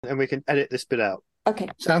and we can edit this bit out. Okay.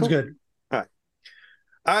 Sounds cool. good. All right.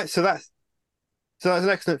 All right. So that's an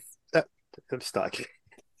excellent. I'm stuck.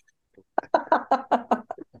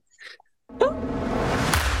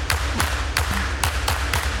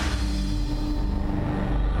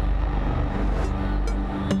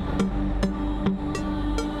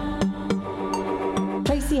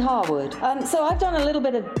 Tracy Harwood. So I've done a little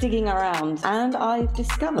bit of digging around and I've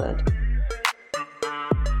discovered.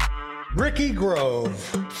 Ricky Grove.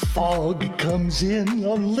 Fog comes in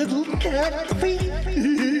on little cat feet.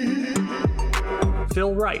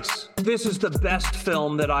 Phil Rice. This is the best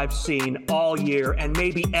film that I've seen all year and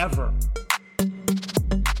maybe ever.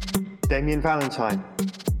 Damien Valentine.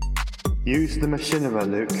 Use the machinima,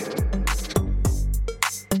 Luke.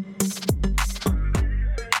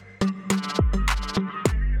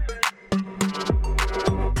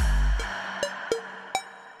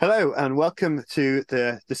 Hello and welcome to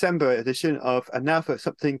the December edition of And Now for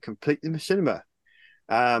Something Completely Machinima.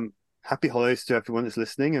 Happy holidays to everyone that's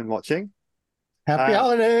listening and watching. Happy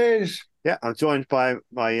holidays. Yeah, I'm joined by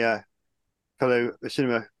my fellow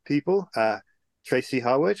machinima people, Tracy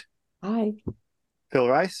Harwood. Hi. Phil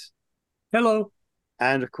Rice. Hello.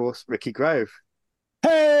 And of course, Ricky Grove.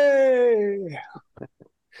 Hey! All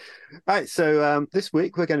right, so this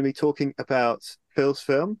week we're going to be talking about Phil's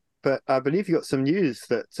film, but I believe you got some news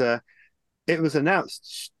that it was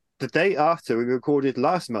announced the day after we recorded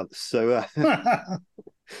last month. So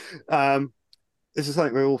this is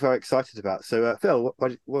something we're all very excited about. So Phil,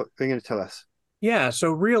 what are you going to tell us? Yeah,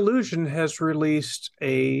 so Reallusion has released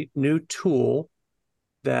a new tool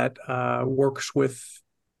that works with,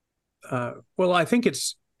 I think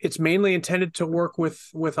it's mainly intended to work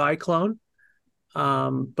with iClone,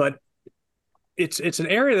 but it's an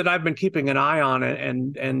area that I've been keeping an eye on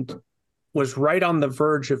and was right on the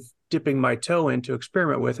verge of dipping my toe in to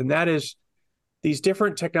experiment with, and that is these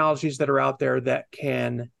different technologies that are out there that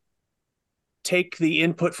can take the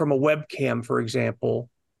input from a webcam, for example,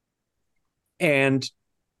 and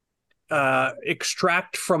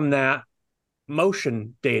extract from that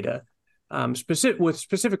motion data,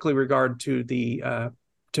 specifically regard to the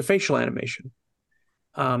to facial animation.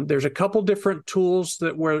 There's a couple different tools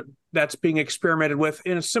that's being experimented with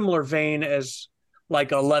in a similar vein as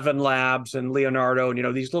like 11 Labs and Leonardo,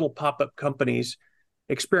 and these little pop-up companies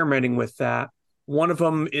experimenting with that. One of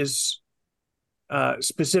them is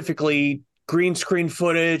specifically green screen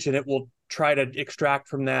footage, and it will try to extract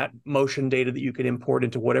from that motion data that you can import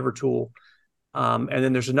into whatever tool. And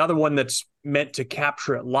then there's another one that's meant to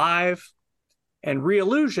capture it live. And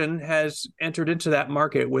Reallusion has entered into that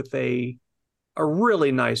market with a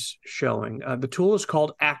really nice showing. The tool is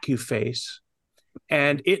called AccuFace,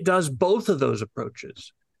 and it does both of those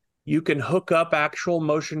approaches. You can hook up actual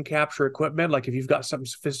motion capture equipment, like if you've got something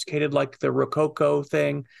sophisticated like the Rococo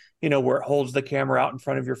thing, where it holds the camera out in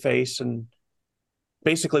front of your face and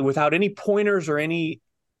basically without any pointers or any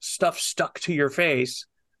stuff stuck to your face,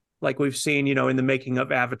 like we've seen, in the making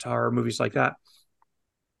of Avatar or movies like that.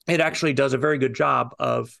 It actually does a very good job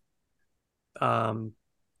of, kind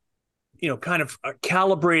of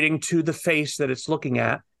calibrating to the face that it's looking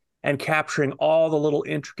at and capturing all the little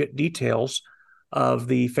intricate details of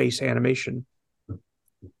the face animation.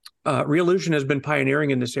 Reallusion has been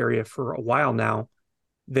pioneering in this area for a while now.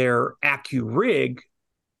 Their AccuRig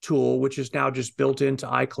tool, which is now just built into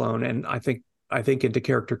iClone, and I think into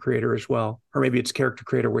Character Creator as well, or maybe it's Character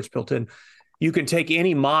Creator where it's built in. You can take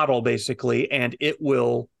any model basically, and it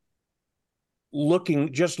will looking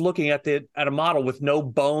at a model with no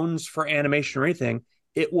bones for animation or anything,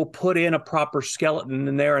 it will put in a proper skeleton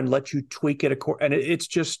in there and let you tweak it. And it's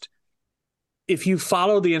just, if you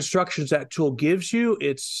follow the instructions that tool gives you,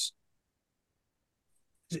 it's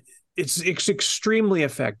extremely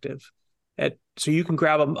effective. So you can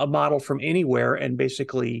grab a model from anywhere and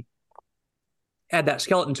basically add that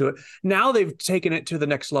skeleton to it. Now they've taken it to the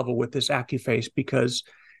next level with this AccuFace, because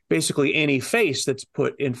basically any face that's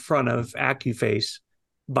put in front of AccuFace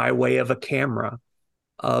by way of a camera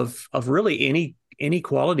of really any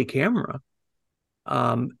quality camera,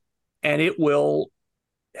 and it will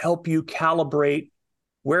help you calibrate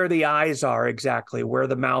where the eyes are exactly, where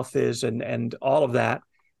the mouth is, and all of that,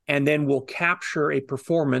 and then will capture a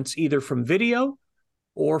performance either from video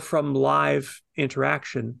or from live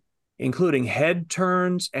interaction, including head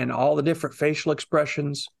turns and all the different facial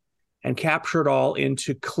expressions, and capture it all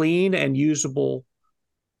into clean and usable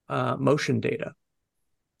motion data.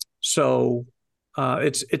 So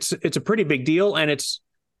it's a pretty big deal, and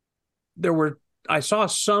I saw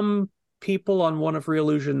some people on one of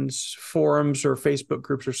Reallusion's forums or Facebook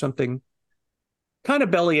groups or something kind of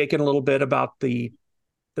belly aching a little bit about the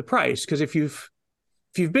price, because if you've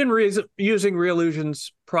if you've been using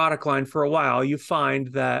Reallusion's product line for a while, you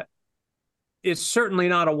find that it's certainly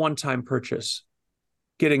not a one-time purchase.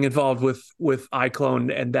 Getting involved with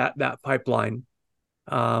iClone and that pipeline,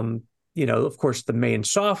 of course, the main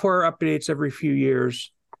software updates every few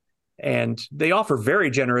years, and they offer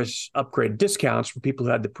very generous upgrade discounts for people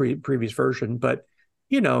who had the previous version. But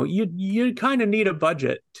you kind of need a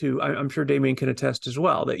budget to. I'm sure Damien can attest as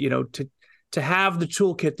well that to have the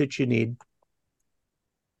toolkit that you need.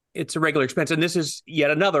 It's a regular expense. And this is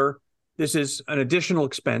this is an additional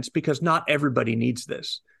expense because not everybody needs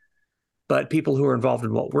this. But people who are involved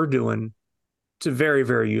in what we're doing, it's a very,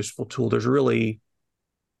 very useful tool. There's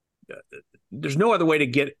no other way to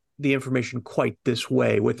get the information quite this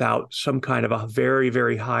way without some kind of a very,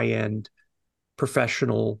 very high-end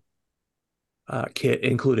professional kit,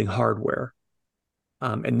 including hardware.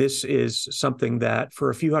 And this is something that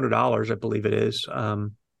for a few $100s, I believe it is,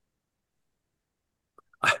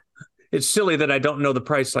 it's silly that I don't know the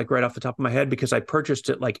price like right off the top of my head because I purchased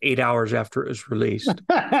it like 8 hours after it was released.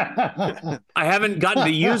 I haven't gotten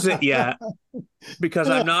to use it yet because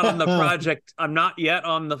I'm not on the project. I'm not yet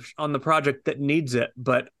on the project that needs it.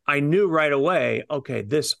 But I knew right away, okay,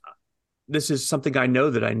 this is something I know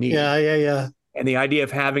that I need. Yeah. And the idea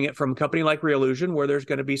of having it from a company like Reallusion, where there's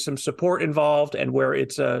going to be some support involved and where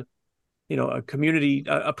it's a community,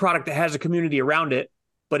 a product that has a community around it,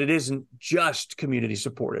 but it isn't just community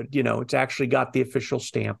supported. It's actually got the official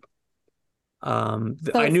stamp.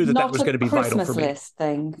 I knew that was going to be vital for me. Christmas list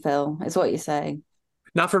thing, Phil, is what you're saying.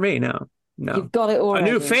 Not for me, no. You've got it already.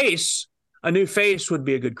 A new face would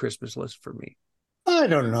be a good Christmas list for me. I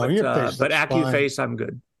don't know. But AccuFace, I'm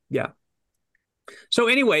good. Yeah. So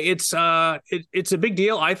anyway, it's a big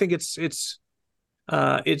deal. I think it's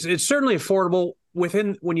certainly affordable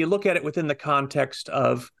when you look at it within the context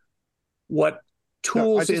of what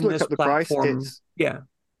tools in this platform. Yeah.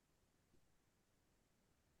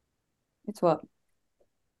 It's what?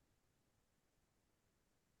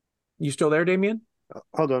 You still there, Damien?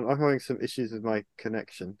 Hold on, I'm having some issues with my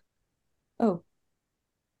connection. Oh.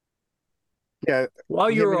 Yeah.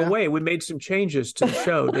 While you were away, we made some changes to the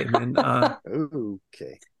show, Damien.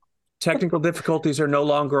 Okay. Technical difficulties are no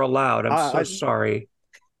longer allowed. I'm so sorry.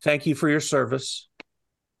 Thank you for your service.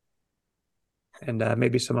 And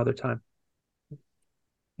maybe some other time.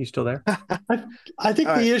 You still there? I think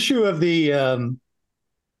the issue of the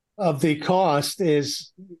cost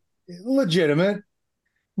is legitimate,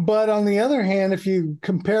 but on the other hand, if you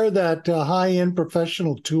compare that to high-end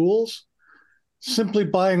professional tools, simply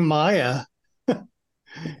buying Maya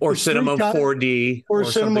or Cinema 4D or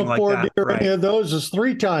Cinema 4D like that, or any of those is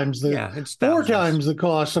 3 times it's 4 times the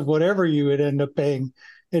cost of whatever you would end up paying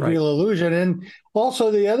at Reallusion. And also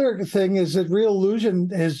the other thing is that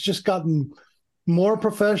Reallusion has just gotten more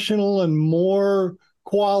professional and more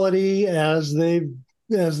quality as they've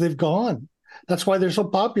gone. That's why they're so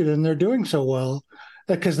popular and they're doing so well,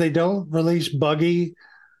 because they don't release buggy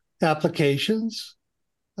applications.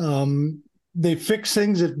 They fix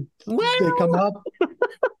things that they come up.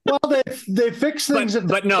 Well, they fix things,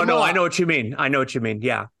 but no, I know what you mean.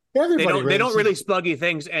 Yeah, everybody they don't release buggy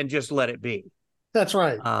things and just let it be. That's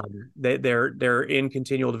right. They're in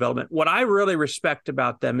continual development. What I really respect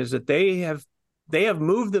about them is that they have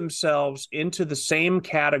moved themselves into the same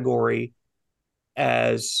category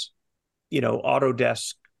as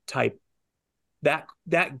Autodesk type that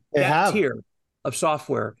tier of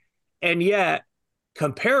software, and yet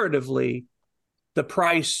comparatively, the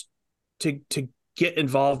price to get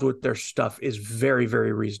involved with their stuff is very,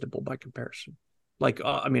 very reasonable by comparison. Like,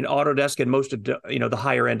 Autodesk and most of the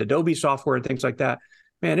higher end Adobe software and things like that,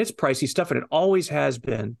 man, it's pricey stuff, and it always has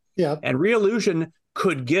been. Yeah. And Reallusion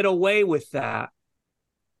could get away with that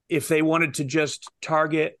if they wanted to just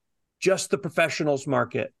target just the professionals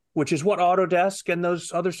market, which is what Autodesk and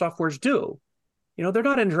those other softwares do. They're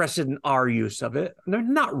not interested in our use of it. They're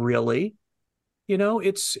not really.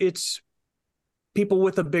 It's people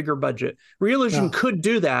with a bigger budget. Reallusion could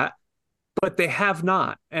do that, but they have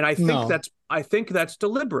not. And I think that's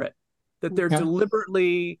deliberate, that they're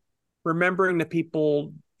deliberately remembering the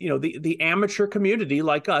people, the amateur community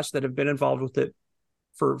like us that have been involved with it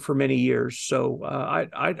for many years. So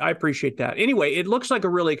I appreciate that. Anyway, it looks like a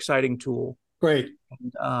really exciting tool. Great.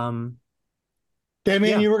 And,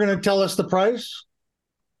 Damien, you were going to tell us the price?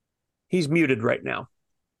 He's muted right now.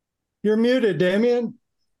 You're muted, Damien.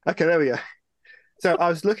 Okay, there we go. So I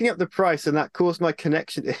was looking up the price, and that caused my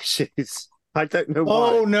connection issues. I don't know why.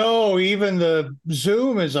 Oh, no. Even the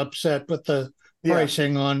Zoom is upset with the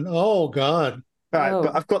pricing on. Oh, God. All right,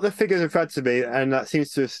 but I've got the figures in front of me, and that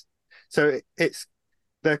seems to... So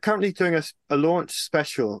they're currently doing a launch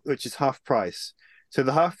special, which is half price. So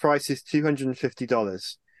the half price is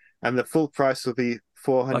 $250, and the full price will be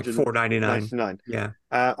like $499. Yeah.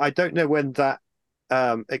 I don't know when that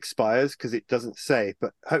expires because it doesn't say,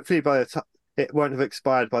 but hopefully by the time it won't have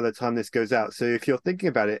expired by the time this goes out. So if you're thinking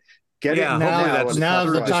about it, get it now.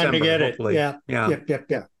 Now's the time to get it. Hopefully. Yeah. Yeah.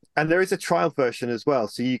 Yep. And there is a trial version as well,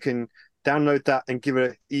 so you can download that and give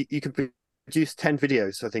it. You can produce 10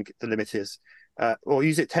 videos. I think the limit is, or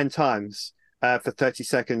use it 10 times for 30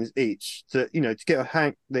 seconds each to get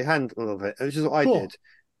the handle of it, which is what I did.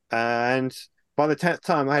 And by the 10th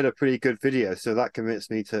time, I had a pretty good video, so that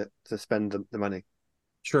convinced me to spend the money.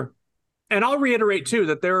 Sure. And I'll reiterate too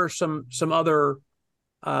that there are some other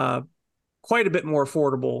quite a bit more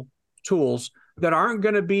affordable tools that aren't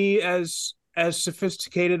going to be as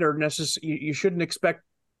sophisticated or necessary. You shouldn't expect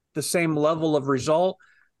the same level of result.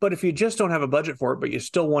 But if you just don't have a budget for it, but you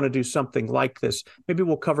still want to do something like this, maybe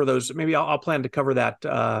we'll cover those. Maybe I'll plan to cover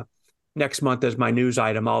that next month as my news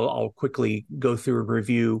item. I'll quickly go through and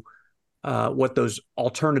review what those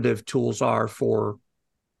alternative tools are for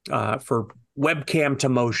webcam to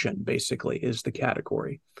motion, basically, is the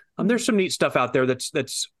category. There's some neat stuff out there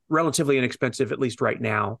that's relatively inexpensive, at least right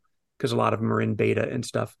now, because a lot of them are in beta and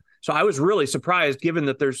stuff. So I was really surprised, given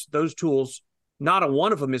that there's those tools. Not a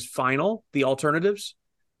one of them is final, the alternatives.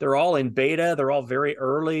 They're all in beta. They're all very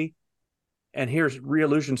early. And here's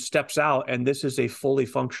Reallusion steps out, and this is a fully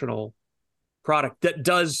functional product that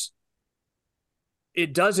does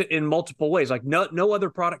it in multiple ways. Like no other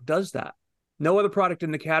product does that. No other product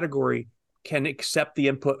in the category can accept the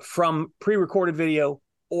input from pre-recorded video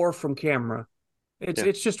or from camera.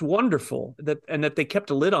 It's just wonderful that they kept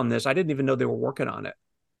a lid on this. I didn't even know they were working on it.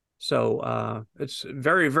 So it's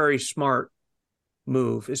very, very smart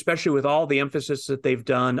move, especially with all the emphasis that they've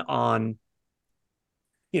done on,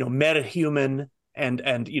 metahuman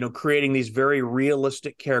and creating these very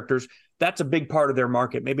realistic characters. That's a big part of their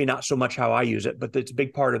market. Maybe not so much how I use it, but it's a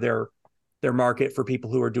big part of their market for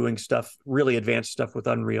people who are doing stuff, really advanced stuff with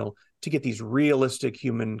Unreal, to get these realistic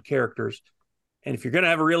human characters. And if you're going to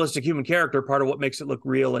have a realistic human character, part of what makes it look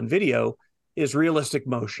real in video is realistic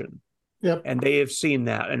motion. Yep. And they have seen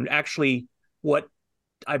that. And actually, what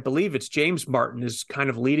I believe it's James Martin is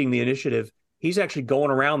kind of leading the initiative. He's actually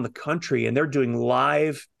going around the country, and they're doing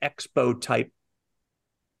live expo type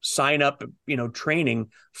sign up, training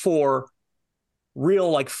for real,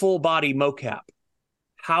 like full body mocap,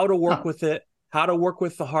 how to work with it, how to work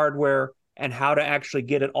with the hardware, and how to actually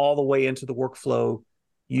get it all the way into the workflow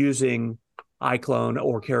using iClone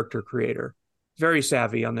or Character Creator. Very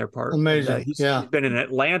savvy on their part. Amazing. He's been in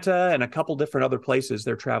Atlanta and a couple different other places.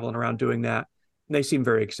 They're traveling around doing that. And they seem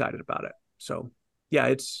very excited about it. So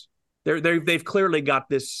yeah, they've clearly got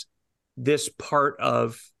this part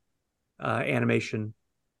of animation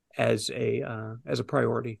as a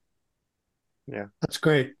priority. Yeah, that's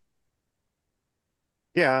great.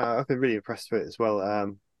 Yeah, I've been really impressed with it as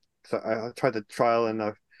well. So I tried the trial, and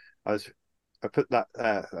I put that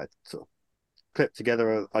sort of clip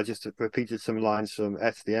together. I just repeated some lines from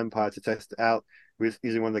F the Empire to test it out with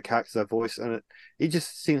using one of the characters I voiced, and it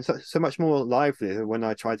just seems so much more lively than when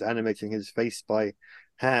I tried animating his face by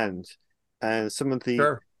hand. And some of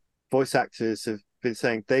the voice actors have been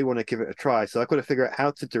saying they want to give it a try, so I've got to figure out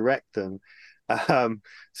how to direct them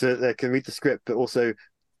so that they can read the script, but also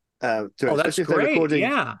that's great.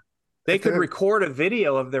 Yeah, they could record a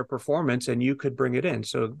video of their performance, and you could bring it in.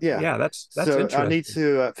 So yeah, that's so interesting. I need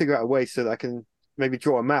to figure out a way so that I can maybe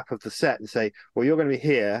draw a map of the set and say, well, you're going to be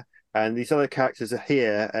here, and these other characters are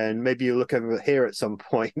here, and maybe you'll look over here at some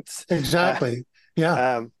point. Exactly.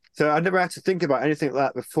 Yeah. So I never had to think about anything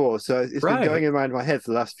like that before. So it's been going around my head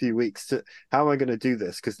for the last few weeks to how am I going to do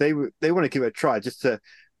this? Because they want to give it a try just to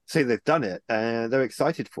say they've done it, and they're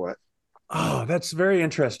excited for it. Oh, that's very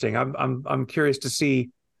interesting. I'm curious to see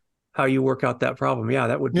how you work out that problem. Yeah,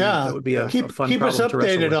 that would be a fun problem. Keep us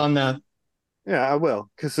updated on that. Yeah, I will,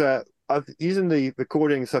 because I've using the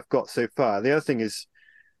recordings I've got so far. The other thing is,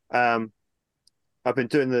 I've been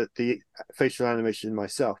doing the facial animation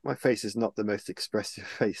myself. My face is not the most expressive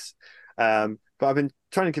face, but I've been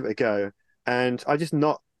trying to give it a go, and I just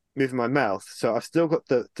not moving my mouth. So I've still got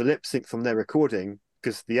the lip sync from their recording,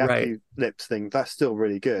 because the Accu lips thing, that's still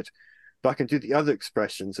really good. But I can do the other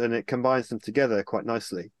expressions, and it combines them together quite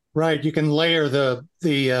nicely. Right, you can layer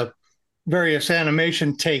the various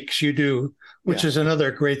animation takes you do, which is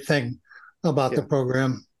another great thing about the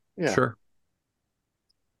program. Yeah, sure.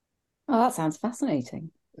 Oh, that sounds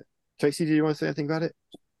fascinating. Tracy, do you want to say anything about it?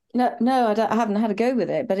 No, I haven't had a go with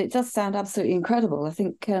it, but it does sound absolutely incredible. I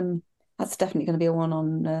think that's definitely going to be a one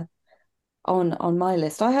on my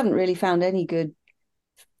list. I haven't really found any good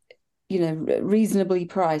reasonably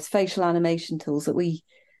priced facial animation tools that we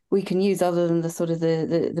can use other than the sort of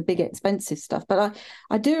the big expensive stuff. But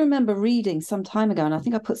I do remember reading some time ago, and I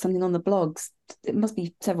think I put something on the blogs, it must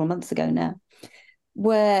be several months ago now,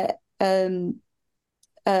 where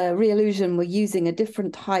Reallusion were using a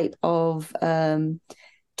different type of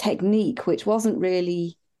technique, which wasn't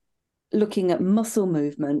really looking at muscle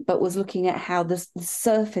movement, but was looking at how the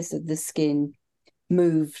surface of the skin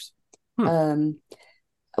moved,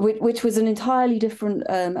 which was an entirely different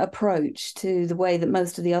approach to the way that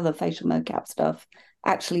most of the other facial mocap stuff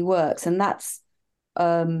actually works. And that's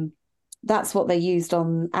what they used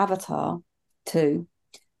on Avatar too.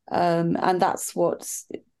 And that's what's,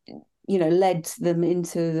 led them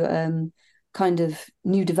into kind of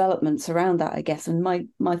new developments around that, I guess. And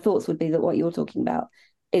my thoughts would be that what you're talking about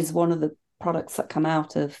is one of the products that come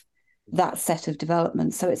out of that set of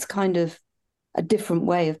developments. So it's kind of a different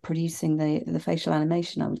way of producing the facial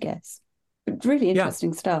animation, I would guess. But really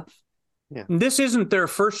interesting stuff. Yeah. This isn't their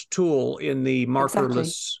first tool in the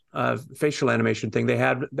markerless facial animation thing. They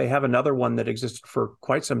have another one that existed for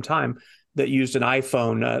quite some time that used an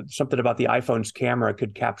iPhone. Something about the iPhone's camera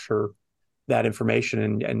could capture that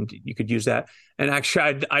information, and you could use that. And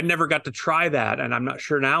actually, I never got to try that, and I'm not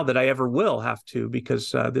sure now that I ever will have to,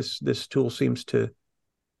 because this tool seems to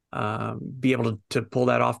be able to pull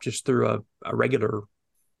that off just through a regular,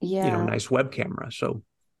 nice web camera. So,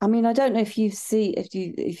 I mean, I don't know if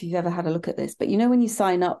you've ever had a look at this, but when you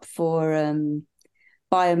sign up for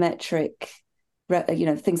biometric,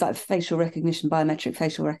 things like facial recognition, biometric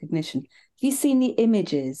facial recognition, have you seen the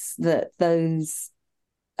images that those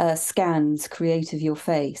scans create of your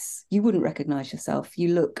face? You wouldn't recognize yourself.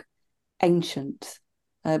 You look ancient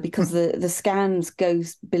because the scans go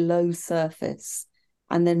below surface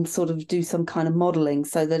and then sort of do some kind of modeling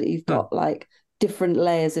so that you've got like different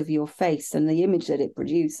layers of your face, and the image that it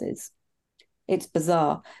produces, it's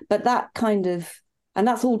bizarre. But and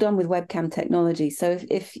that's all done with webcam technology. So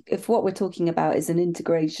if what we're talking about is an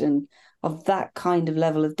integration of that kind of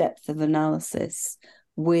level of depth of analysis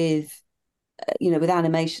with with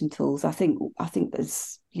animation tools, I think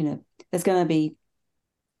there's going to be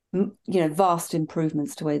vast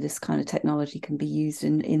improvements to the way this kind of technology can be used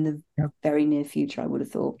in the very near future, I would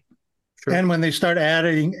have thought. Sure. And when they start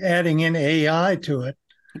adding in AI to it,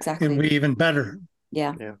 exactly, it'll be even better.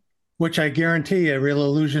 Yeah. Which I guarantee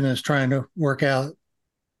Reallusion is trying to work out.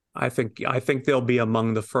 I think they'll be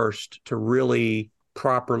among the first to really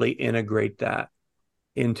properly integrate that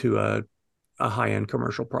into a high-end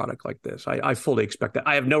commercial product like this. I fully expect that.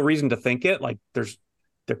 I have no reason to think it. Like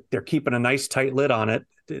they're keeping a nice tight lid on it.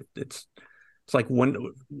 It's like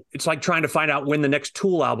trying to find out when the next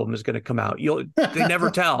Tool album is going to come out. They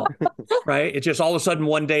never tell, right? It's just all of a sudden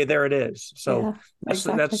one day there it is. So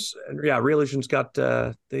that's Reallusion's got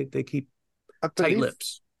they keep tight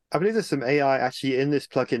lips. I believe there's some AI actually in this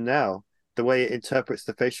plugin now. The way it interprets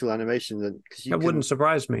the facial animation, that wouldn't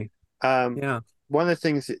surprise me. One of the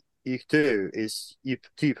things that you do is you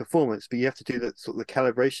do performance, but you have to do the sort of the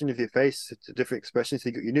calibration of your face to different expressions. So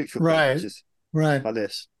you got your neutral point, which is like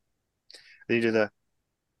this. Then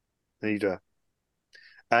you do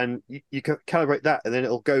and you calibrate that, and then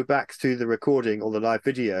it'll go back to the recording or the live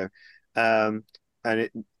video, and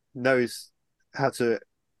it knows how to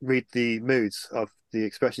read the moods of the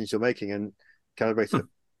expressions you're making and calibrate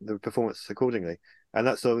the performance accordingly. And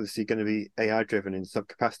that's obviously going to be AI driven in some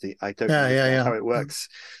capacity. I don't know how it works,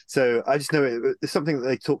 so I just know it's something that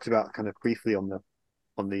they talked about kind of briefly on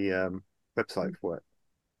the website for it.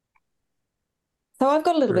 So I've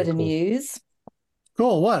got a little bit of news.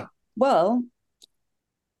 Cool. What? Well,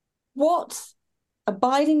 what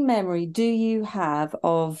abiding memory do you have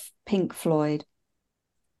of Pink Floyd?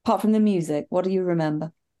 Apart from the music, what do you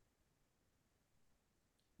remember?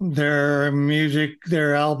 Their music,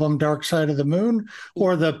 their album Dark Side of the Moon,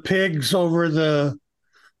 or the pigs over the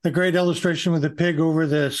great illustration with the pig over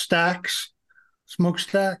the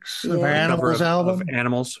smokestacks of Animals album. Of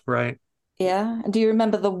Animals, right. Yeah. And do you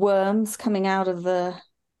remember the worms coming out of the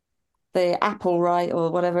apple rice or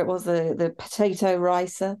whatever it was, the potato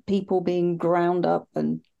ricer, people being ground up?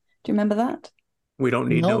 And do you remember that? We don't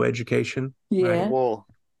need no education. Yeah. Right?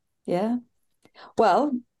 Yeah.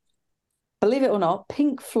 Well, believe it or not,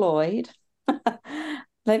 Pink Floyd,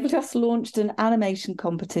 they've just launched an animation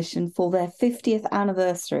competition for their 50th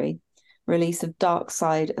anniversary release of Dark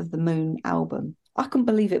Side of the Moon album. I couldn't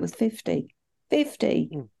believe it was 50. 50.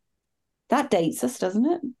 That dates us, doesn't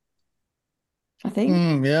it? I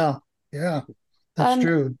think. Yeah. That's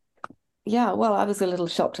true. Yeah, well, I was a little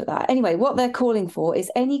shocked at that. Anyway, what they're calling for is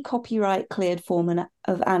any copyright cleared form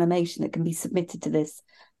of animation that can be submitted to this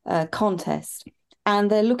contest. and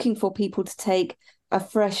they're looking for people to take a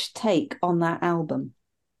fresh take on that album.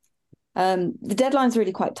 The deadline's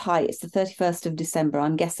really quite tight. It's the 31st of December.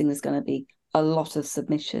 I'm guessing there's going to be a lot of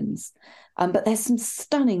submissions. But there's some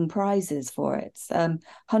stunning prizes for it.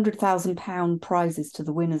 £100,000 prizes to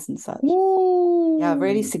the winners and such. Ooh. Yeah,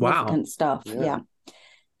 really significant stuff. Yeah.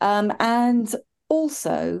 And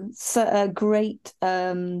also a great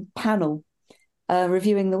panel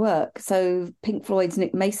reviewing the work. So Pink Floyd's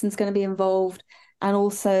Nick Mason's going to be involved, and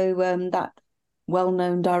also that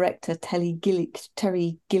well-known director Terry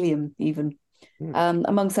Gilliam, even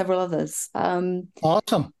among several others.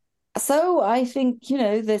 Awesome. So I think,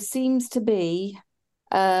 there seems to be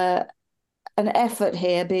an effort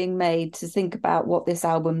here being made to think about what this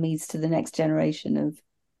album means to the next generation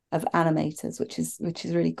of animators, which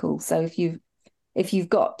is really cool. So if you've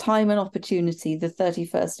got time and opportunity, the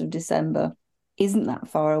 31st of December isn't that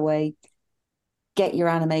far away. Get your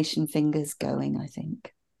animation fingers going, I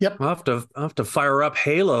think. Yep. I'll have to fire up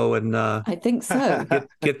Halo and I think so.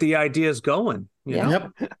 get the ideas going. You know?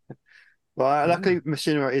 Yep. Well, luckily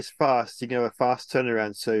Machinima is fast. You can have a fast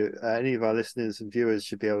turnaround, so any of our listeners and viewers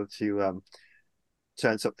should be able to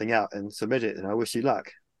turn something out and submit it. And I wish you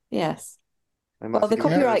luck. Yes. Well, the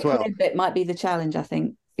copyright claim bit might be the challenge, I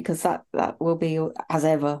think, because that will be, as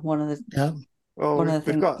ever, one of the things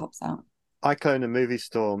that pops out. iClone and Movie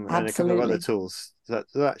Storm and a couple of other tools.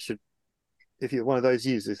 That should, if you're one of those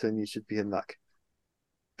users, then you should be in luck.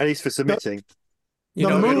 At least for submitting.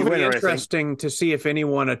 It'll be interesting to see if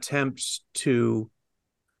anyone attempts to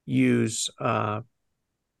use, Midjourney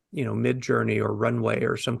or Runway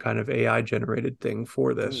or some kind of AI generated thing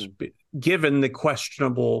for this, given the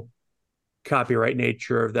questionable copyright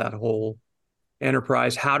nature of that whole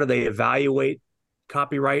enterprise. How do they evaluate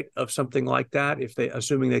copyright of something like that,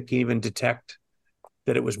 assuming they can even detect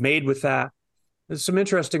that it was made with that? There's some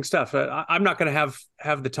interesting stuff. I'm not going to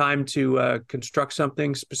have the time to construct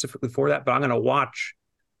something specifically for that, but I'm going to watch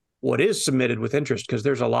what is submitted with interest, because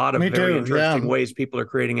there's a lot of very interesting ways people are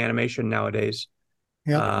creating animation nowadays.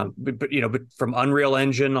 Yeah. But from Unreal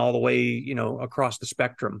Engine all the way, across the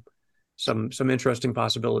spectrum, some interesting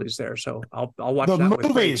possibilities there. So I'll watch the that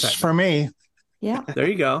movies with for me. Yeah. There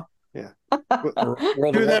you go. Yeah.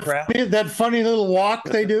 World of Warcraft. That funny little walk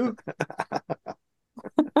they do.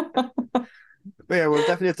 Yeah, we'll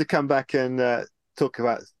definitely have to come back and talk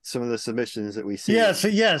about some of the submissions that we see. Yes,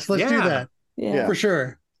 let's do that. Yeah, for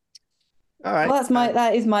sure. All right. Well,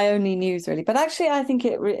 that is my only news, really. But actually, I think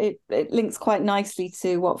it links quite nicely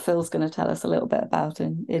to what Phil's going to tell us a little bit about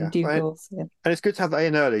in due course. Yeah. And it's good to have that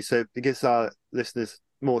in early, so it gives our listeners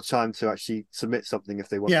more time to actually submit something if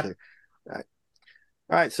they want to. All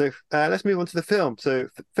right. So let's move on to the film. So,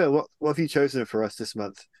 Phil, what have you chosen for us this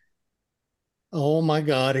month? Oh my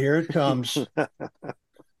God, here it comes.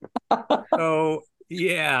 So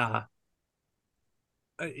yeah,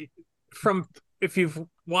 if you've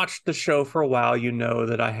watched the show for a while, you know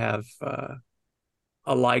that I have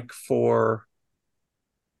a like for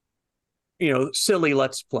silly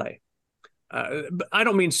Let's Play. I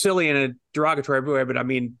don't mean silly in a derogatory way, but I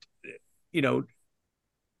mean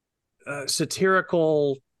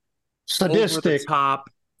satirical, sadistic, over the top,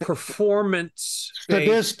 performance,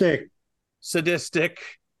 sadistic,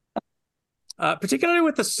 particularly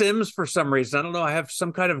with The Sims for some reason. I don't know. I have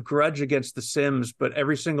some kind of grudge against The Sims, but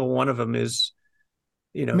every single one of them is,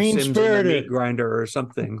 Sims in the meat grinder or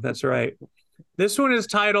something. That's right. This one is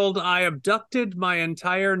titled "I Abducted My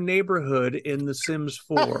Entire Neighborhood in The Sims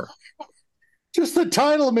 4." Just the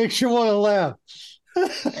title makes you want to laugh.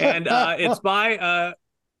 And it's by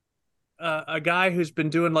a guy who's been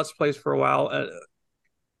doing Let's Plays for a while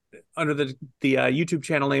under the YouTube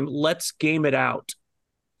channel name Let's Game It Out.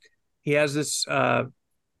 He has this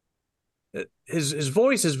his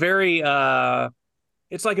voice is very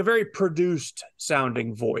it's like a very produced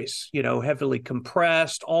sounding voice, heavily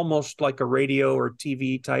compressed, almost like a radio or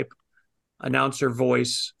TV type announcer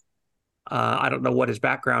voice. I don't know what his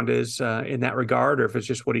background is in that regard, or if it's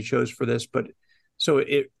just what he chose for this, but so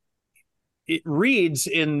it reads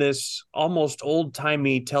in this almost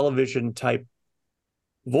old-timey television type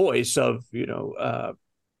voice of, I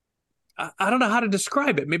don't know how to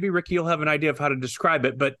describe it. Maybe Ricky, you'll have an idea of how to describe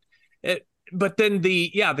it, but then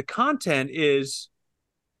the content is,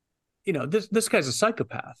 this guy's a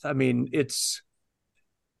psychopath. I mean, it's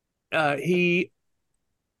I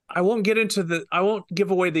won't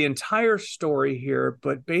give away the entire story here,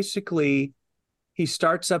 but basically he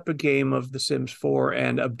starts up a game of The Sims 4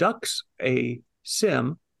 and abducts a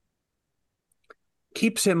Sim,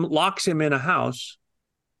 locks him in a house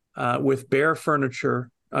with bare furniture,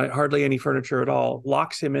 hardly any furniture at all,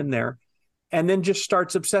 locks him in there, and then just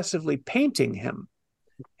starts obsessively painting him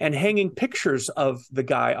and hanging pictures of the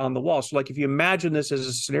guy on the wall. So like if you imagine this as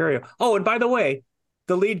a scenario, oh, and by the way,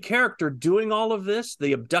 the lead character doing all of this,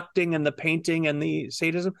 the abducting and the painting and the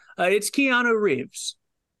sadism, it's Keanu Reeves.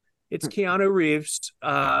 It's Keanu Reeves,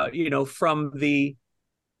 from the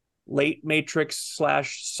late Matrix /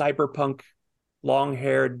 cyberpunk,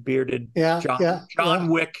 long-haired, bearded John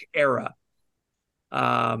Wick era.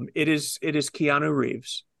 It is Keanu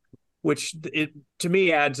Reeves, which to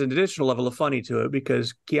me adds an additional level of funny to it,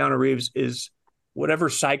 because Keanu Reeves is whatever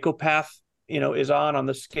psychopath is on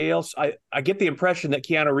the scales. I get the impression that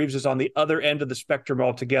Keanu Reeves is on the other end of the spectrum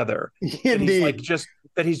altogether. Indeed.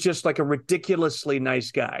 He's just like a ridiculously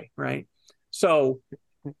nice guy, right? So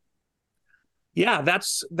yeah,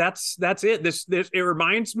 that's it. This it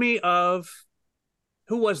reminds me of,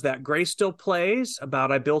 who was that? Gray Still Plays,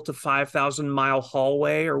 about I built a 5,000-mile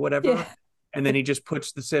hallway or whatever. Yeah. And then he just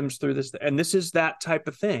puts the Sims through this. And this is that type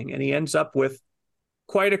of thing. And he ends up with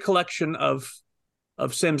quite a collection of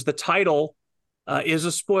Sims. The title is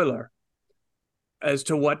a spoiler as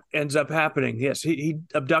to what ends up happening. Yes, he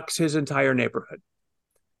abducts his entire neighborhood.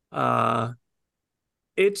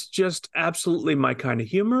 It's just absolutely my kind of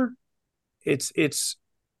humor. It's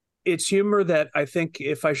humor that I think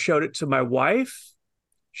if I showed it to my wife,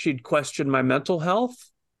 she'd question my mental health.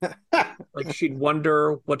 Like she'd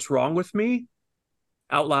wonder what's wrong with me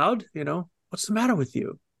out loud. What's the matter with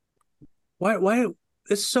you? Why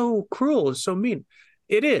it's so cruel? It's so mean.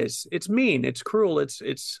 It is. It's mean. It's cruel. It's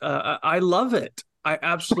I love it. I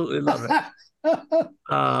absolutely love it.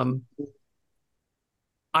 I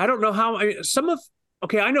don't know how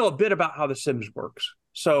I know a bit about how The Sims works.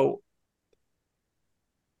 So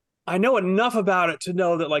I know enough about it to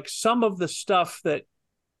know that like some of the stuff that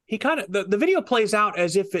he kind of, the video plays out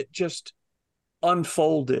as if it just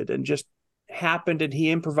unfolded and just happened and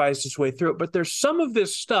he improvised his way through it. But there's some of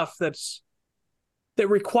this stuff that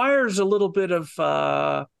requires a little bit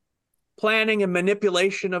of planning and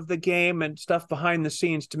manipulation of the game and stuff behind the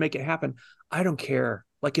scenes to make it happen. I don't care.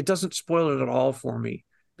 Like, it doesn't spoil it at all for me,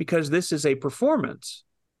 because this is a performance.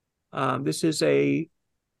 This is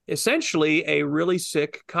essentially a really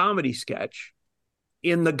sick comedy sketch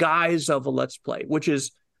in the guise of a Let's Play, which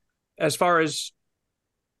is, as far as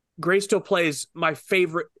Gray Still Plays, my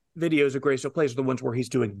favorite videos of Gray Still Plays are the ones where he's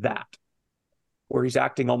doing that, where he's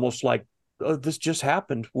acting almost like, oh, this just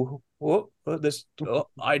happened.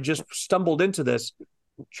 I just stumbled into this.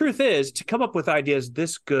 Truth is, to come up with ideas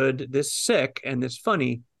this good, this sick, and this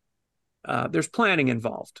funny, there's planning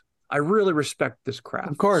involved. I really respect this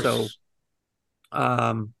craft. Of course. So,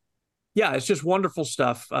 yeah, it's just wonderful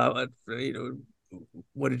stuff. What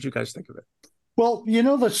did you guys think of it? Well,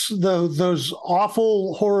 those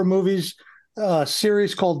awful horror movies,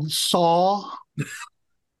 series called Saw,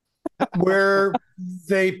 where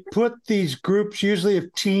they put these groups, usually of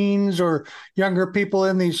teens or younger people,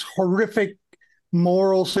 in these horrific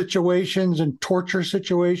moral situations and torture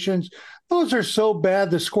situations. Those are so bad,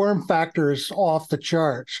 the squirm factor is off the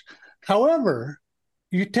charts. However,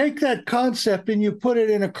 you take that concept and you put it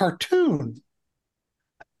in a cartoon.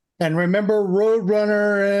 And remember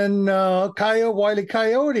Roadrunner and Wile E.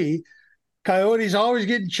 Coyote. Coyote's always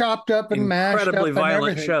getting chopped up and mashed up. Incredibly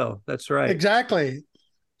violent everything. show. That's right. Exactly.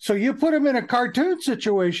 So you put him in a cartoon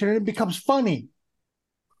situation and it becomes funny.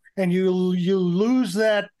 And you lose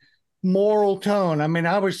that moral tone. I mean,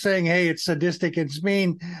 I was saying, hey, it's sadistic, it's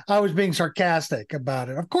mean. I was being sarcastic about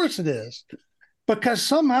it. Of course it is. Because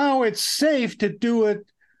somehow it's safe to do it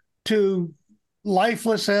to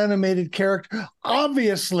lifeless animated character,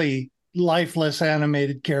 obviously lifeless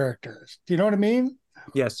animated characters. Do you know what I mean?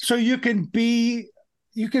 Yes. So you could be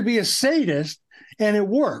a sadist and it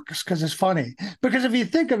works because it's funny. Because if you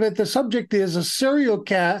think of it, the subject is a serial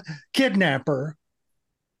kidnapper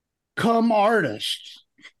come artist.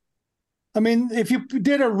 I mean, if you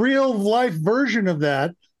did a real life version of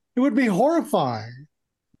that, it would be horrifying.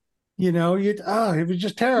 It was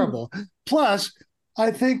just terrible. Plus,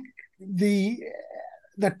 I think the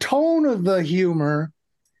tone of the humor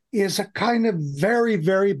is a kind of very,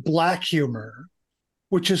 very black humor,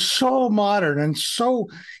 which is so modern. And so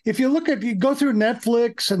if you go through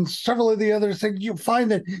Netflix and several of the other things, you'll find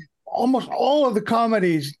that almost all of the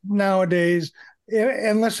comedies nowadays,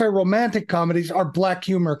 unless they're romantic comedies, are black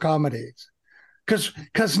humor comedies.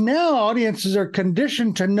 Because now audiences are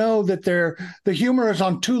conditioned to know that the humor is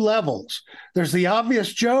on two levels. There's the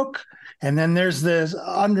obvious joke, and then there's this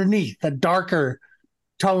underneath, the darker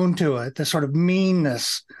tone to it, the sort of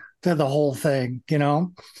meanness to the whole thing, I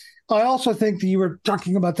also think that you were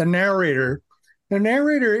talking about the narrator. The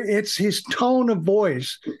narrator, it's his tone of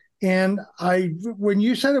voice And when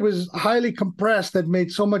you said it was highly compressed, that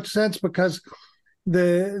made so much sense, because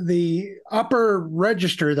the upper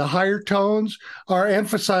register, the higher tones, are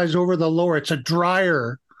emphasized over the lower. It's a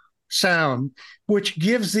drier sound, which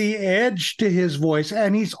gives the edge to his voice.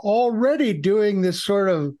 And he's already doing this sort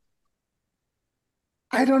of,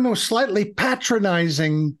 I don't know, slightly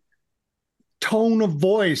patronizing tone of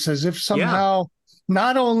voice, as if somehow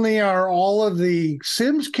not only are all of the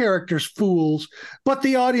Sims characters fools, but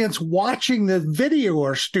the audience watching the video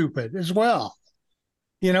are stupid as well.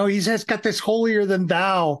 You know, he's got this holier than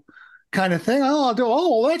thou kind of thing.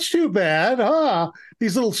 Oh, that's too bad.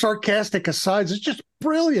 These little sarcastic asides. It's just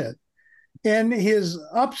brilliant. And his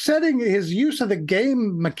use of the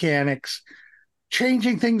game mechanics,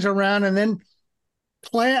 changing things around, and then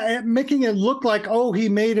making it look like, oh, he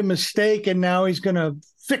made a mistake and now he's going to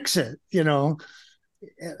fix it. You know,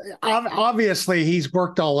 obviously he's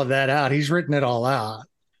worked all of that out. He's written it all out.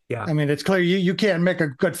 Yeah. I mean, it's clear you can't make a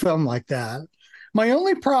good film like that. My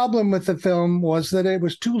only problem with the film was that it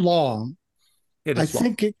was too long. I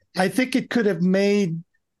think it could have made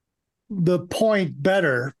the point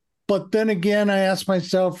better. But then again, I asked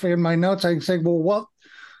myself in my notes, I say, well,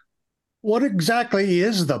 what exactly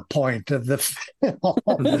is the point of the film?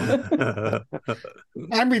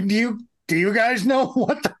 I mean, do you guys know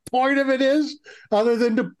what the point of it is, other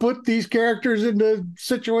than to put these characters into a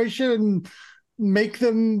situation and make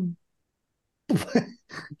them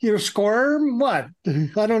squirm? What?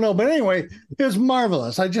 I don't know. But anyway, it was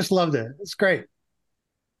marvelous. I just loved it. It's great.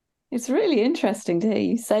 It's really interesting to hear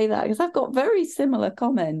you say that, because I've got very similar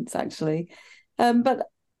comments, actually. But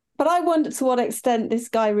I wonder to what extent this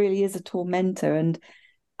guy really is a tormentor,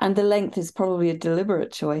 and the length is probably a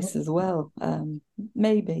deliberate choice as well.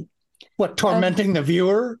 Maybe. What, tormenting the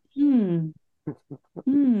viewer? I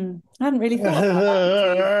hadn't really thought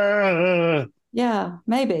about that. Yeah,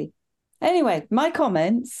 maybe. Anyway, my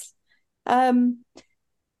comments.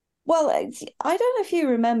 Well, I don't know if you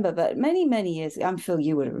remember, but many, many years, I'm sure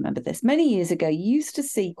you would have remembered this. Many years ago, you used to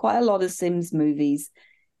see quite a lot of Sims movies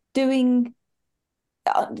doing,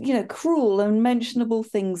 cruel and mentionable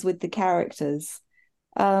things with the characters,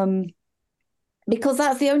 because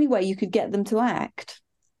that's the only way you could get them to act.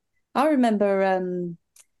 I remember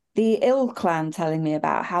the Ill Clan telling me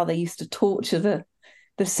about how they used to torture the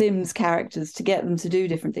Sims characters to get them to do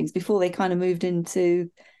different things before they kind of moved into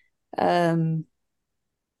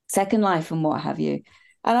Second Life and what have you.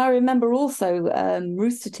 And I remember also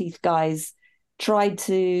Rooster Teeth guys tried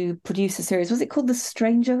to produce a series. Was it called The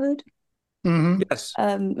Strangerhood? Mm-hmm. Yes.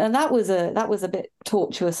 And that was a bit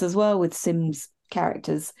tortuous as well, with Sims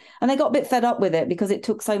characters. And they got a bit fed up with it because it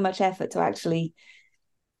took so much effort to actually,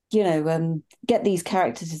 get these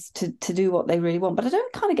characters to do what they really want. But I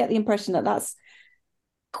don't kind of get the impression that that's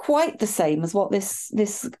quite the same as what this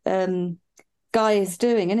guy is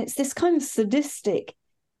doing. And it's this kind of sadistic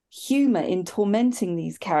humor in tormenting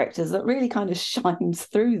these characters that really kind of shines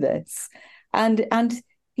through this, and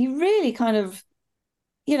he really kind of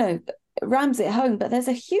rams it home. But there's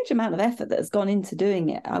a huge amount of effort that has gone into doing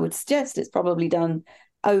it. I would suggest it's probably done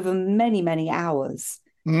over many, many hours,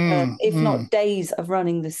 if not days of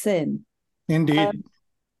running the sim. Indeed.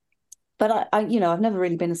 But I've never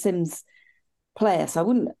really been a Sims player, so I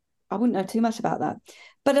wouldn't know too much about that.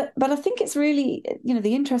 But I think it's really,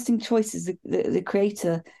 the interesting choices the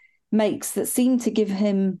creator makes that seem to give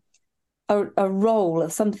him a role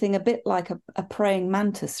of something a bit like a praying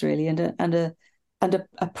mantis, really, and a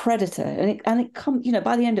predator. And it comes,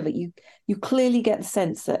 by the end of it, you clearly get the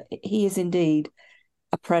sense that he is indeed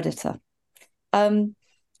a predator.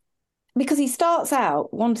 Because he starts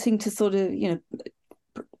out wanting to sort of,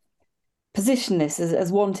 position this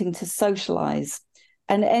as wanting to socialize,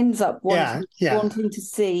 and ends up wanting to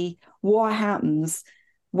see what happens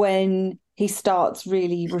when he starts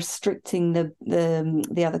really restricting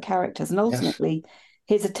the other characters, and ultimately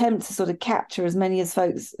his attempt to sort of capture as many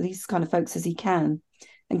these kind of folks as he can,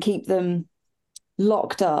 and keep them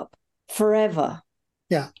locked up forever.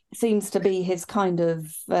 Yeah, seems to be his kind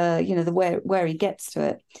of the where he gets to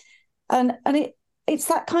it, and it's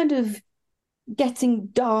that kind of getting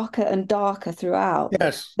darker and darker throughout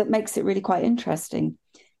that makes it really quite interesting.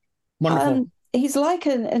 Wonderful. He's like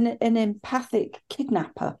an empathic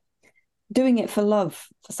kidnapper doing it for love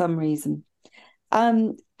for some reason.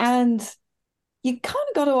 And you kind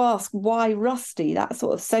of got to ask why Rusty, that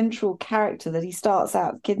sort of central character that he starts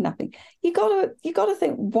out kidnapping, you got to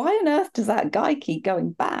think, why on earth does that guy keep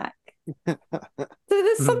going back? So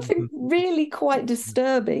there's something really quite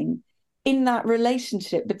disturbing in that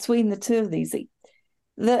relationship between the two of these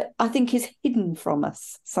that I think is hidden from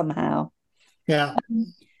us somehow. Yeah.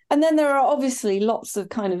 And then there are obviously lots of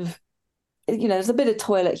kind of, there's a bit of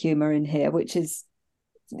toilet humor in here, which is,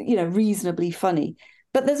 reasonably funny.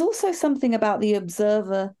 But there's also something about the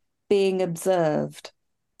observer being observed.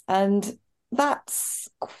 And I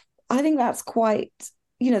think that's quite,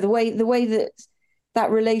 the way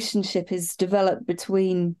that relationship is developed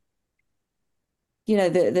between,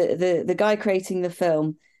 the guy creating the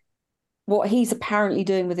film, what he's apparently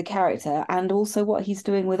doing with the character, and also what he's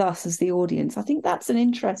doing with us as the audience. I think that's an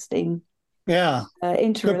interesting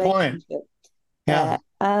interrelationship. Good point. Yeah.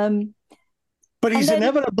 But he's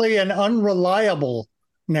inevitably an unreliable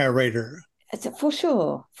narrator. For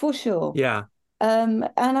sure. Yeah. And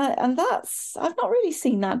that's, I've not really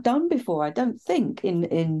seen that done before, I don't think,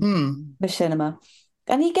 in machinima.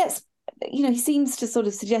 And he gets, he seems to sort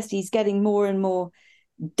of suggest he's getting more and more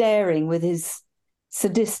daring with his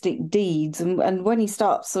sadistic deeds. And when he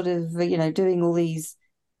starts sort of, doing all these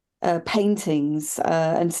paintings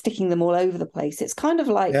and sticking them all over the place, it's kind of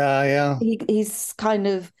like he's kind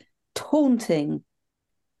of taunting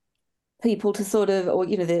people to sort of, or,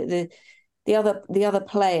 the other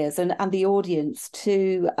players and the audience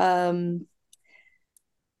to,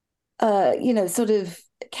 sort of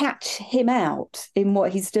catch him out in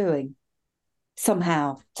what he's doing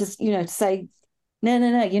somehow. Just, to say,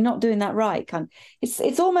 no, you're not doing that right.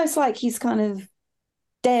 It's almost like he's kind of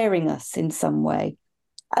daring us in some way.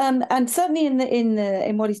 And certainly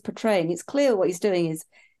in what he's portraying, it's clear what he's doing is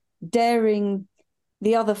daring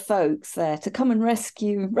the other folks there to come and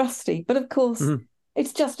rescue Rusty. But of course,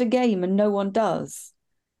 it's just a game and no one does.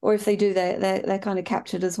 Or if they do, they're kind of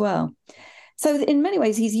captured as well. So in many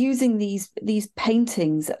ways, he's using these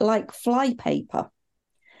paintings like fly paper.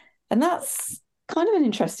 And that's kind of an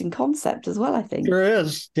interesting concept as well, I think. There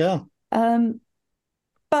is, yeah.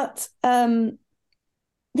 But the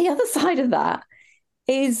other side of that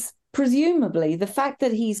is presumably the fact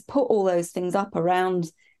that he's put all those things up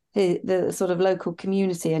around the sort of local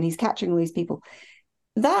community and he's capturing all these people.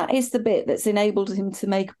 That is the bit that's enabled him to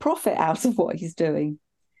make a profit out of what he's doing.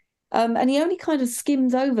 And he only kind of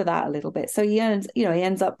skims over that a little bit. So he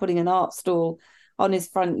ends up putting an art stall on his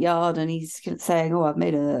front yard and he's saying, I've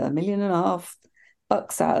made $1.5 million out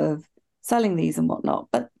of selling these and whatnot.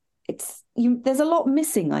 But there's a lot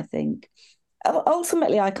missing, I think.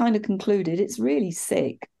 Ultimately, I kind of concluded it's really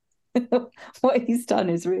sick. What he's done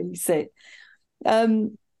is really sick.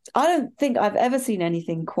 I don't think I've ever seen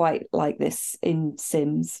anything quite like this in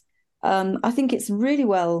Sims. I think it's really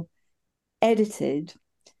well edited.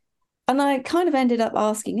 And I kind of ended up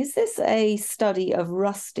asking, is this a study of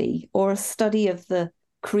Rusty or a study of the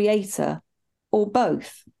creator or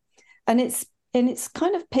both? And it's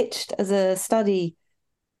kind of pitched as a study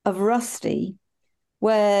of Rusty,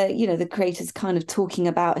 where, the creator's kind of talking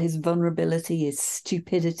about his vulnerability, his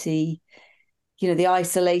stupidity, the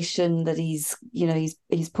isolation that he's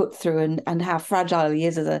put through and how fragile he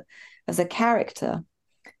is as a character.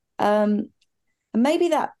 And maybe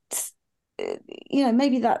that,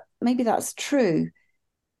 maybe that's true.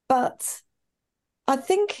 But I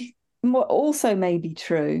think what also may be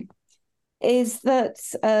true is that,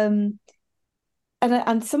 and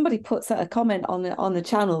somebody puts a comment on the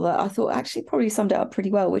channel that I thought actually probably summed it up pretty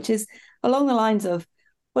well, which is along the lines of,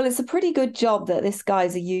 well, it's a pretty good job that this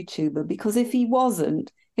guy's a YouTuber, because if he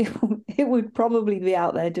wasn't, it would probably be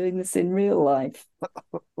out there doing this in real life.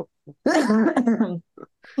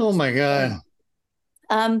 Oh my God.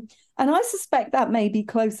 And I suspect that may be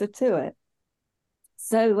closer to it.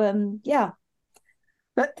 So, yeah.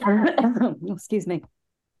 Excuse me.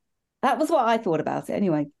 That was what I thought about it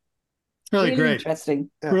anyway. Really great. Interesting.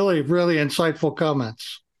 Yeah. Really, really insightful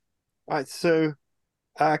comments. All right, so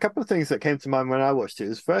a couple of things that came to mind when I watched it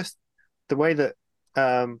was first the way that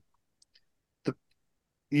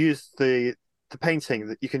use the painting,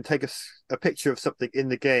 that you can take a picture of something in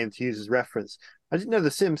the game to use as reference. I didn't know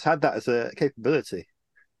The Sims had that as a capability.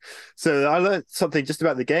 So I learned something just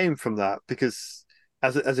about the game from that, because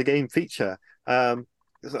as a game feature, I've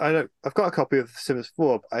got a copy of The Sims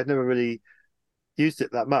 4, but I'd never really used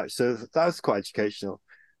it that much, so that was quite educational.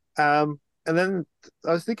 And then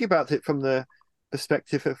I was thinking about it from the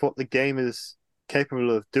perspective of what the game is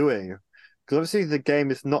capable of doing, because obviously the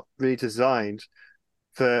game is not really designed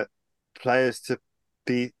for players to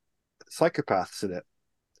be psychopaths in it.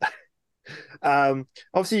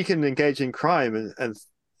 Obviously you can engage in crime and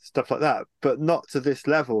stuff like that, but not to this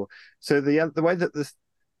level. So the way that this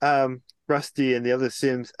Rusty and the other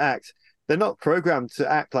Sims act, they're not programmed to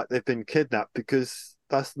act like they've been kidnapped, because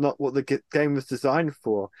that's not what the game was designed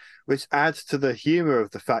for, which adds to the humor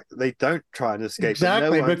of the fact that they don't try and escape.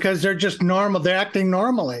 Exactly, because they're just normal. They're acting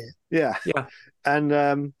normally. Yeah. Yeah.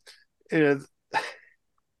 And,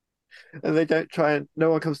 and they don't try, and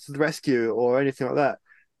no one comes to the rescue or anything like that.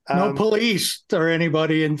 No police or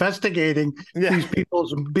anybody investigating these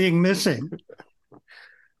people's being missing.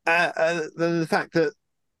 The fact that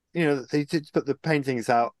they did put the paintings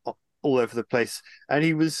out all over the place, and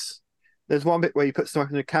there's one bit where he puts them up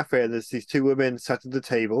in a cafe, and there's these two women sat at the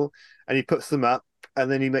table, and he puts them up, and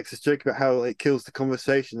then he makes this joke about how it kills the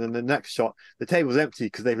conversation. And the next shot, the table's empty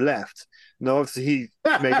because they've left. Now, obviously, he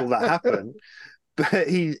made all that happen, but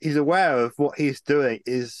he's aware of what he's doing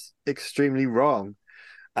is extremely wrong,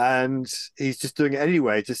 and he's just doing it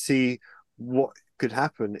anyway to see what could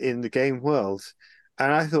happen in the game world.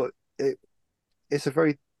 And I thought it's a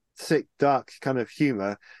very sick, dark kind of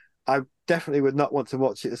humor. I definitely would not want to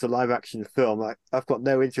watch it as a live action film. I've got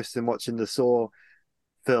no interest in watching the Saw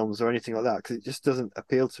films or anything like that because it just doesn't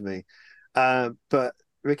appeal to me. But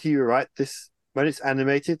Ricky, you're right. When it's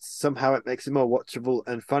animated, somehow it makes it more watchable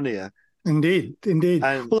and funnier. Indeed.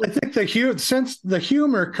 Well, I think the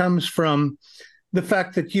humor comes from the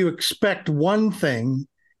fact that you expect one thing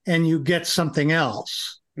and you get something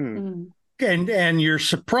else. And you're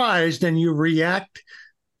surprised and you react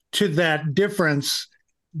to that difference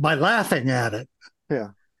by laughing at it. Yeah.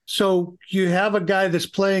 So you have a guy that's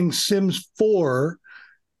playing Sims 4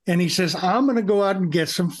 and he says, I'm going to go out and get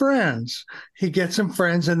some friends. He gets some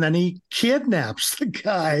friends and then he kidnaps the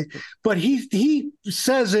guy. But he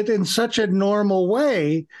says it in such a normal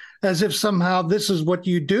way as if somehow this is what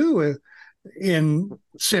you do in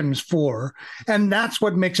Sims 4. And that's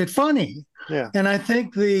what makes it funny. Yeah. And I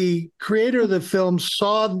think the creator of the film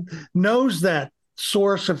knows that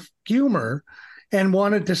source of humor and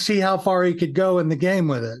wanted to see how far he could go in the game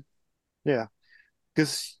with it. Yeah.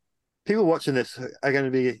 Because people watching this are going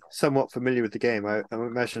to be somewhat familiar with the game. I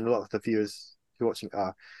imagine a lot of the viewers who are watching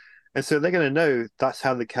are. And so they're going to know that's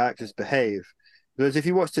how the characters behave. Whereas if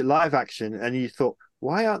you watched it live action and you thought,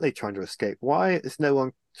 why aren't they trying to escape? Why is no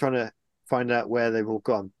one trying to find out where they've all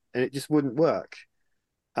gone? And it just wouldn't work.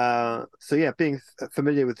 So yeah, being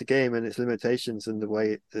familiar with the game and its limitations and the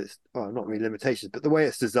way it's, well, not really limitations, but the way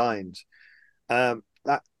it's designed,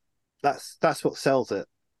 that's what sells it.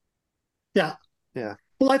 Yeah. Yeah.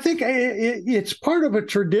 Well, I think it's part of a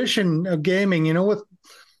tradition of gaming,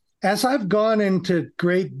 as I've gone into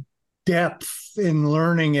great depth in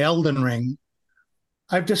learning Elden Ring,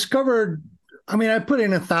 I've discovered, I put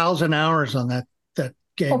in 1,000 hours on that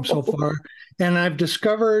game so far, and I've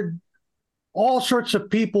discovered all sorts of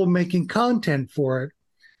people making content for it.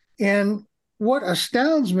 And what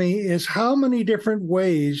astounds me is how many different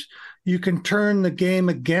ways you can turn the game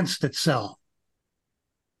against itself.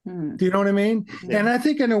 Do you know what I mean? Yeah. And I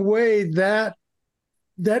think in a way that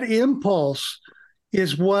impulse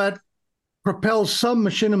is what propels some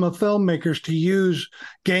machinima filmmakers to use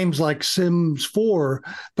games like Sims 4,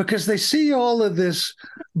 because they see all of this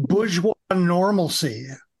bourgeois normalcy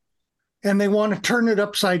and they want to turn it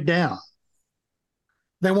upside down.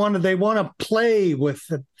 They want to play with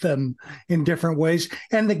them in different ways.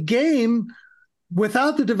 And the game,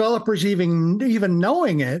 without the developers even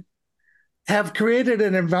knowing it, have created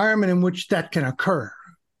an environment in which that can occur.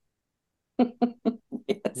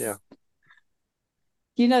 Yes.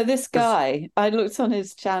 Yeah. This guy, I looked on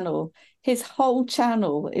his channel. His whole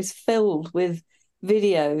channel is filled with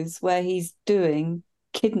videos where he's doing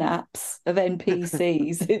kidnaps of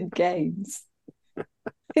NPCs in games.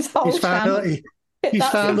 His whole channel. He's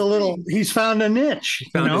found a niche. He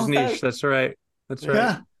found his niche. That's right.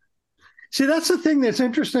 Yeah. See, that's the thing that's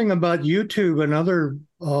interesting about YouTube and other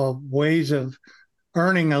ways of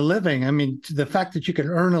earning a living. The fact that you can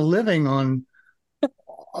earn a living on,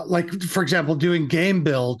 like, for example, doing game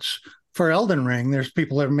builds for Elden Ring. There's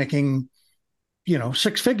people that are making,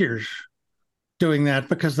 6 figures doing that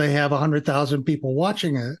because they have 100,000 people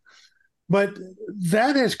watching it. But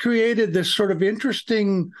that has created this sort of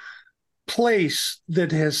interesting place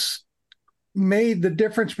that has made the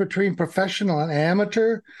difference between professional and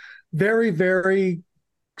amateur very, very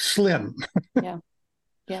slim. Yeah.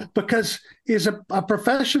 Because is a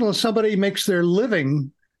professional somebody makes their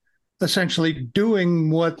living essentially doing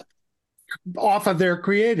what off of their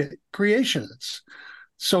creations.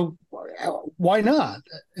 So why not?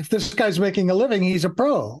 If this guy's making a living, he's a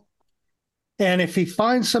pro. And if he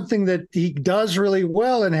finds something that he does really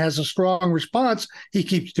well and has a strong response, he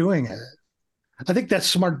keeps doing it. I think that's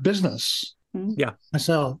smart business. Yeah.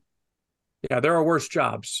 Myself. Yeah, there are worse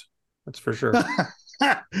jobs. That's for sure.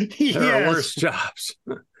 There are worse jobs.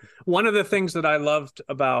 One of the things that I loved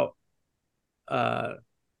about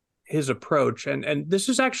his approach, and this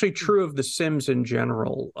is actually true of The Sims in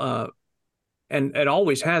general, and it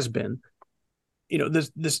always has been,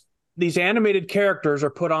 this these animated characters are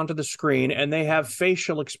put onto the screen and they have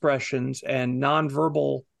facial expressions and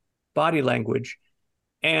nonverbal body language.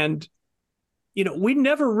 And, we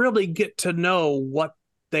never really get to know what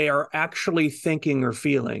they are actually thinking or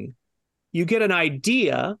feeling. You get an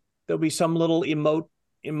idea. There'll be some little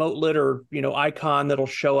emotelet or, icon that'll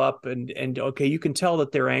show up and okay, you can tell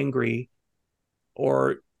that they're angry,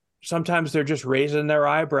 or sometimes they're just raising their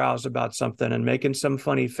eyebrows about something and making some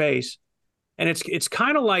funny face. And it's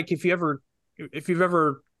kind of like if you've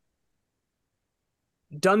ever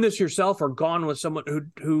done this yourself or gone with someone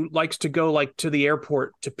who likes to go like to the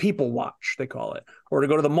airport to people watch, they call it, or to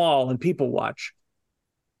go to the mall and people watch.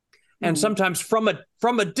 And sometimes from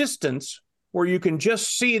a distance where you can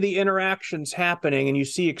just see the interactions happening and you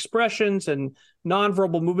see expressions and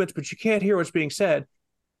nonverbal movements, but you can't hear what's being said.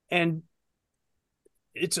 And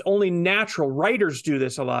it's only natural. Writers do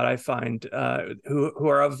this a lot, I find, who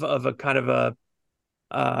are of a kind of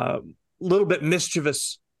a little bit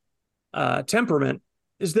mischievous temperament,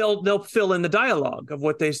 is they'll fill in the dialogue of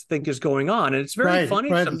what they think is going on. And it's very funny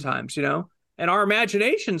sometimes, and our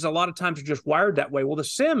imaginations a lot of times are just wired that way. Well, The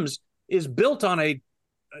Sims is built on an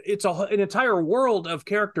entire world of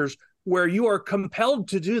characters where you are compelled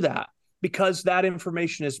to do that because that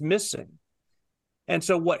information is missing. And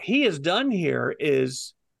so what he has done here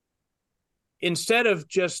is, instead of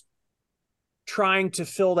just trying to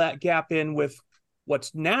fill that gap in with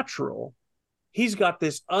what's natural, he's got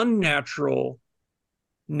this unnatural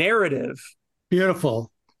narrative.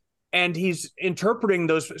 Beautiful. And he's interpreting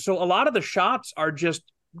those. So a lot of the shots are just,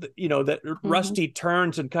 that Rusty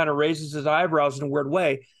turns and kind of raises his eyebrows in a weird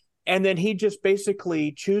way. And then he just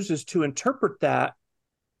basically chooses to interpret that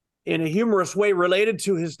in a humorous way related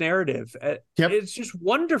to his narrative. It's just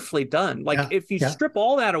wonderfully done. Like if you strip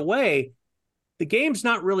all that away, the game's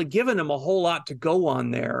not really giving him a whole lot to go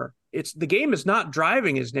on there. The game is not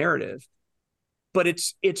driving his narrative, but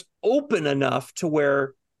it's open enough to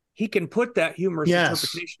where he can put that humorous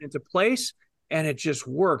interpretation into place, and it just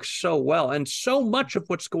works so well. And so much of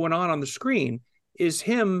what's going on the screen is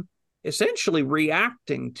him essentially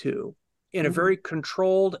reacting to in a very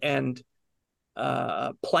controlled and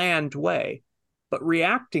planned way, but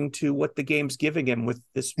reacting to what the game's giving him with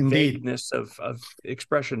this vagueness of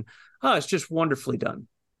expression. It's just wonderfully done.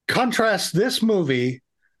 Contrast this movie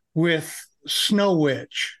with Snow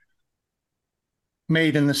Witch,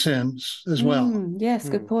 made in The Sims as well. Yes,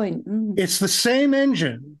 good point. It's the same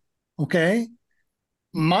engine, okay?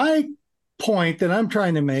 My point that I'm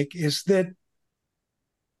trying to make is that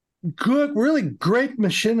really great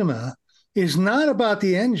machinima is not about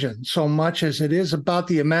the engine so much as it is about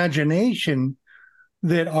the imagination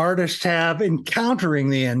that artists have encountering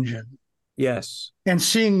the engine. Yes. And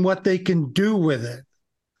seeing what they can do with it,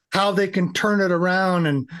 how they can turn it around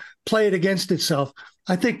and play it against itself.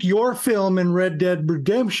 I think your film in Red Dead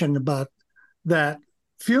Redemption about that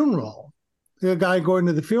funeral, the guy going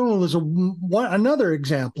to the funeral, is another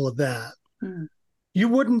example of that. You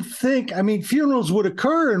wouldn't think, funerals would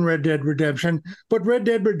occur in Red Dead Redemption, but Red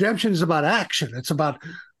Dead Redemption is about action. It's about,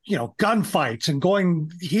 gunfights and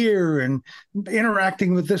going here and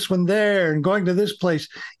interacting with this one there and going to this place.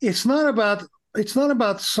 It's not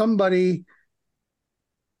about somebody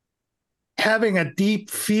having a deep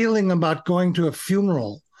feeling about going to a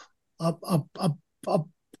funeral,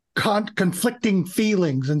 conflicting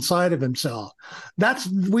feelings inside of himself.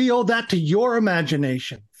 We owe that to your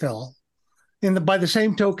imagination, Phil. By the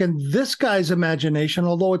same token, this guy's imagination,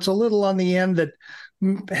 although it's a little on the end that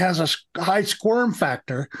has a high squirm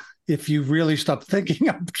factor, if you really start thinking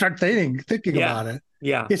about it,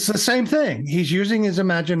 it's the same thing. He's using his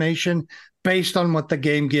imagination based on what the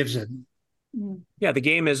game gives him. Yeah, the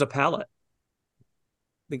game is a palette.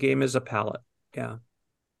 Yeah.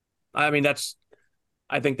 I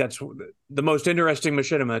think that's the most interesting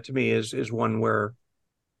machinima to me is one where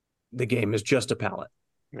the game is just a palette.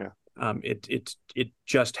 Yeah. It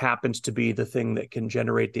just happens to be the thing that can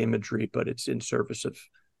generate the imagery, but it's in service of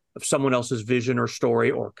someone else's vision or story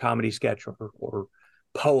or comedy sketch or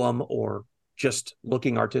poem or just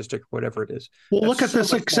looking artistic, whatever it is. Well, look at the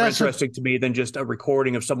success. More interesting to me than just a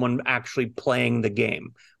recording of someone actually playing the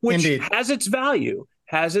game, which has its value,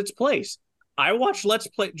 has its place. I watch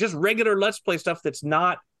just regular Let's Play stuff that's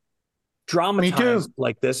not dramatized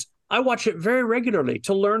like this. I watch it very regularly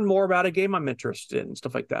to learn more about a game I'm interested in and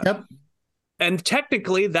stuff like that. Yep. And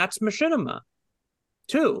technically that's machinima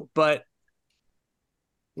too. But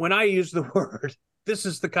when I use the word, this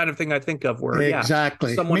is the kind of thing I think of where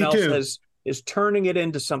someone else is turning it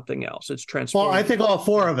into something else. It's transforming. Well, I think all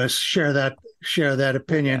four of us share that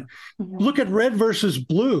opinion. Yeah. Look at Red versus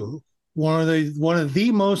Blue. one of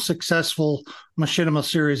the most successful machinima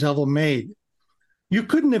series ever made. You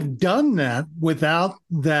couldn't have done that without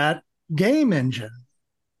that game engine.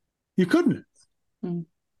 You couldn't.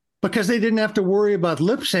 Because they didn't have to worry about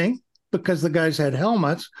lip sync because the guys had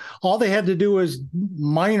helmets. All they had to do was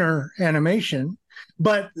minor animation.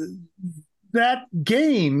 But that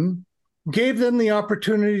game gave them the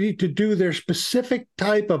opportunity to do their specific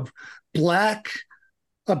type of black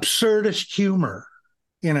absurdist humor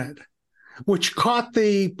in it, which caught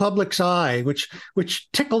the public's eye, which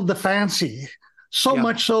tickled the fancy. So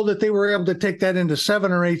much so that they were able to take that into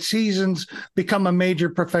 7 or 8 seasons, become a major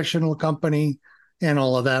professional company, and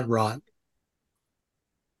all of that rot.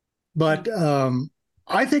 But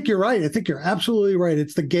I think you're right. I think you're absolutely right.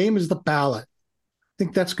 It's the game is the palette. I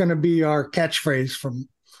think that's going to be our catchphrase from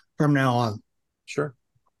now on. Sure.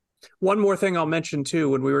 One more thing I'll mention too,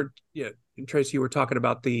 when we were, Tracy, you were talking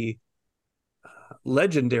about the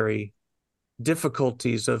legendary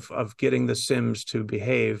difficulties of getting the Sims to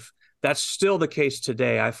behave. That's still the case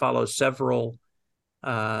today. I follow several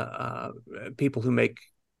people who make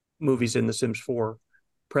movies in The Sims 4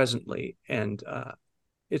 presently, and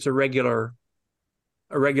it's a regular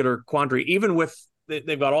quandary. Even with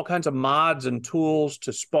they've got all kinds of mods and tools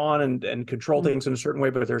to spawn and control things in a certain way,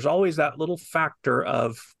 but there's always that little factor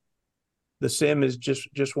of the Sim is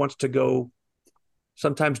just wants to go.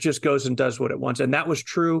 Sometimes just goes and does what it wants, and that was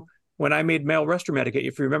true when I made Male Restroom Etiquette.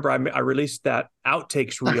 If you remember, I released that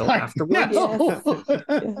outtakes reel afterwards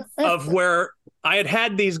of where I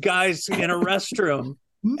had these guys in a restroom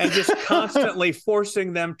and just constantly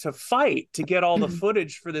forcing them to fight to get all the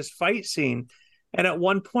footage for this fight scene. And at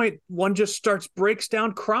one point, one just breaks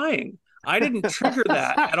down crying. I didn't trigger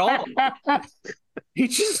that at all. He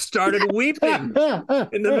just started weeping in the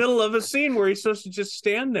middle of a scene where he's supposed to just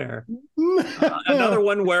stand there. Another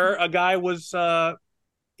one where a guy was,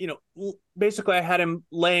 basically I had him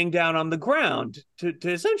laying down on the ground to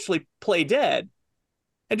essentially play dead.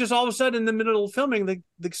 And just all of a sudden in the middle of filming, the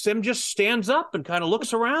Sim just stands up and kind of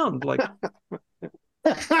looks around like,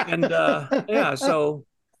 and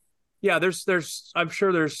there's I'm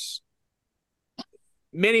sure there's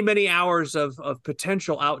many hours of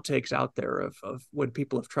potential outtakes out there of when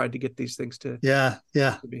people have tried to get these things to behave.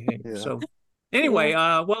 Yeah. So anyway,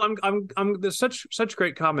 there's such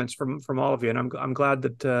great comments from all of you, and I'm glad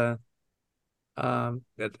that I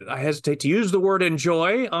hesitate to use the word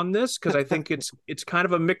enjoy on this because I think it's kind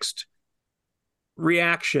of a mixed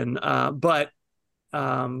reaction, but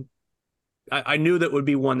I knew that would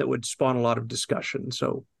be one that would spawn a lot of discussion.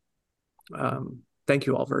 So thank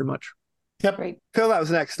you all very much. Yep. Great. Phil, that was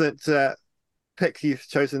an excellent pick you've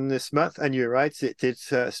chosen this month, and you're right, it did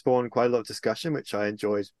spawn quite a lot of discussion, which I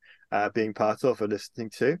enjoyed being part of or listening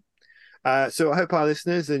to. So I hope our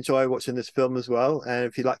listeners enjoy watching this film as well, and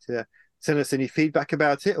if you'd like to send us any feedback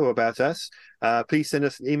about it or about us, please send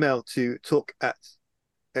us an email to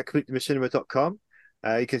talk@completelyMachinima.com.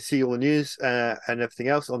 You can see all the news and everything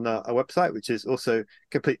else on our website, which is also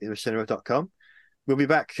completelyMachinima.com. We'll be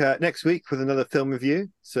back next week with another film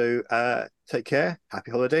review. So take care,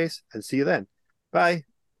 happy holidays, and see you then. Bye.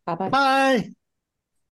 Bye-bye. Bye.